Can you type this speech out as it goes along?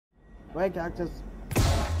Wait, Cactus.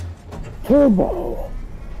 Turbo.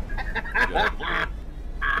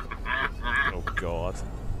 Oh god.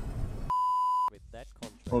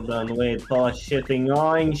 Hold on, wait, pause, shitting,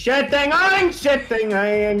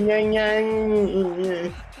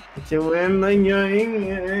 it's a women,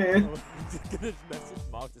 Message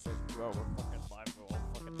Mark to say, bro, we're fucking live, we're all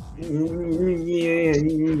fucking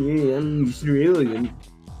I'm Australian.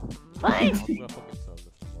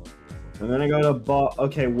 I'm gonna go to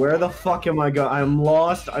okay, where the fuck am I going? I'm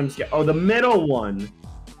lost, I'm scared. Oh, the middle one!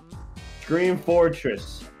 Green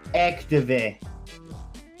Fortress. Activate.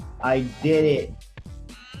 I did it.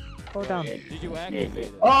 Hold on. Did you activate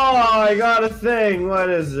it? Oh, I got a thing. What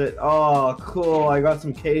is it? Oh, cool. I got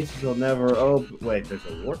some cases I'll never open. Wait, there's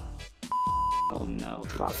a war? Oh no.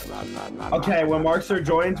 Okay, when Markster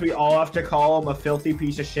joins, we all have to call him a filthy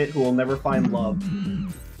piece of shit who will never find love.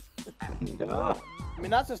 I mean,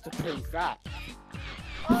 that's just a pretty fact.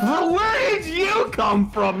 Where did you come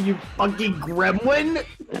from, you fucking gremlin?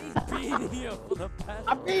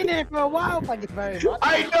 I've been here for a while, thank you very much.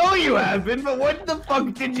 I know you have been, but when the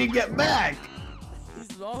fuck did you get back?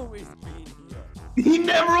 He's always been here. He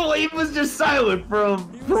never, he was just silent for a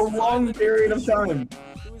long period of time.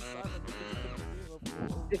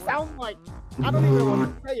 It sounds like, I don't even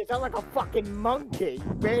want to say, you sound like a fucking monkey.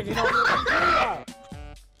 Raging on the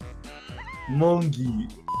Monkey.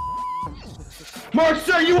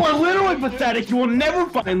 Markster, you are literally pathetic. You will never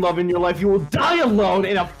find love in your life. You will die alone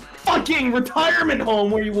in a fucking retirement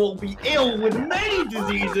home where you will be ill with many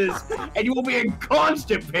diseases and you will be in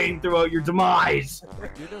constant pain throughout your demise.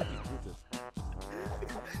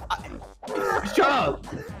 Shut up.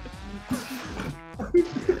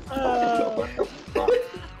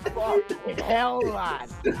 fucking hell, lad.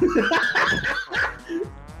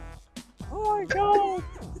 Oh my god.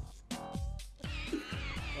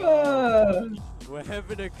 We're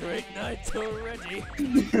having a great night already.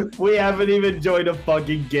 We haven't even joined a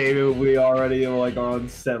fucking game and we already like are on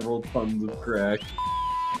several tons of crack.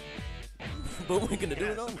 But we're gonna do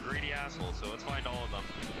it on greedy assholes, so let's find all of them.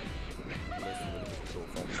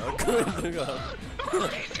 Oh, good god.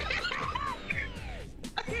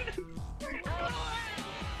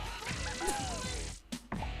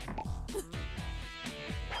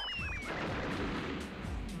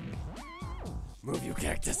 Move, you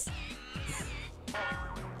cactus!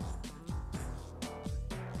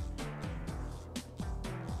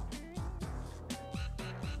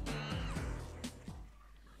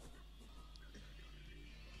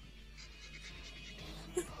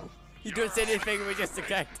 You don't say anything, we're just a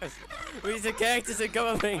cactus. We're just a cactus and come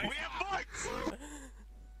on me. We have books!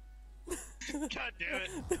 God damn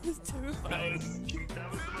it. That was terrifying.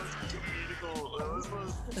 That was the most comedical, that was the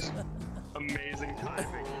most amazing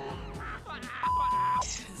timing.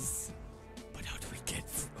 Yes. But how do we get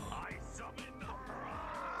through? I summon the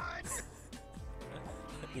rod!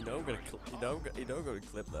 You know I'm gonna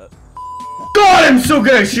clip that. God, I'm so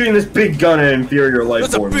good at shooting this big gun at inferior life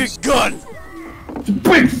forms. That's a big gun! It's a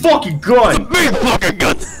big fucking gun! It's a big fucking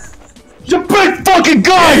gun! It's a big fucking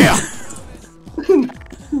gun! Yeah.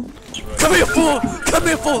 Come here, fool! Come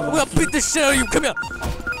here, fool! We'll beat the shit out of you! Come here!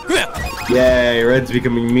 Come here! Yay, Red's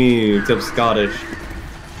becoming me, except Scottish.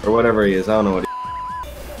 Or whatever he is, I don't know what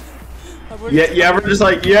he is. You ever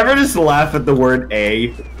just laugh at the word A?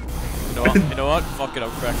 You know what? Fuck it,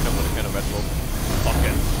 I'm cracking up with a kind of red roll. Fuck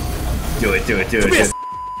it. Do it.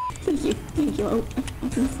 Thank you.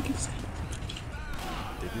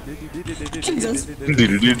 Jesus.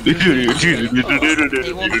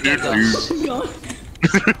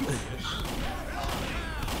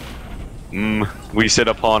 We sit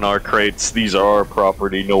upon our crates. These are our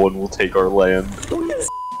property. No one will take our land. Kill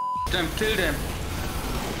them.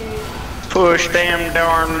 Push them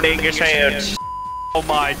darn biggest heads. Oh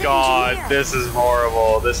my god, this is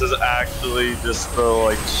horrible. This is actually just the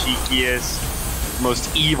like cheekiest,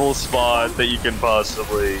 most evil spot that you can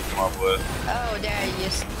possibly come up with. Oh, there he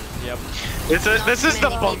is. Yep. This is the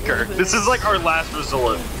bunker. This is like our last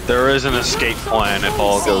resort. There is an escape plan if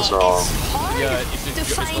all goes wrong. It's hard to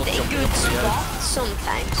find a good spot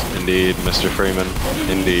sometimes. Indeed, Mr. Freeman.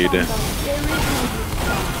 Indeed.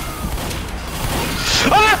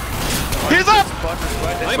 Ah! He's up!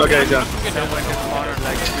 Okay, John.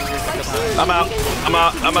 I'm out.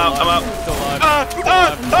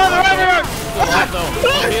 They're everywhere!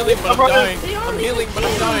 I'm healing, but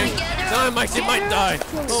I'm dying. No, I might die.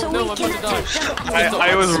 Oh no, I'm about to die.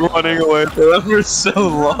 I was running away from them for so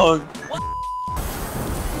long.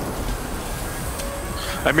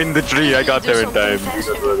 I'm in the tree, I got there in time.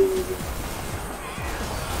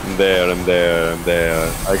 I'm there.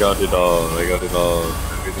 I got it all.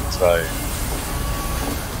 Everything's fine.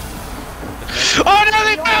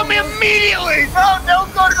 immediately! No,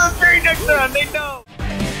 don't go to the tree next time, they know!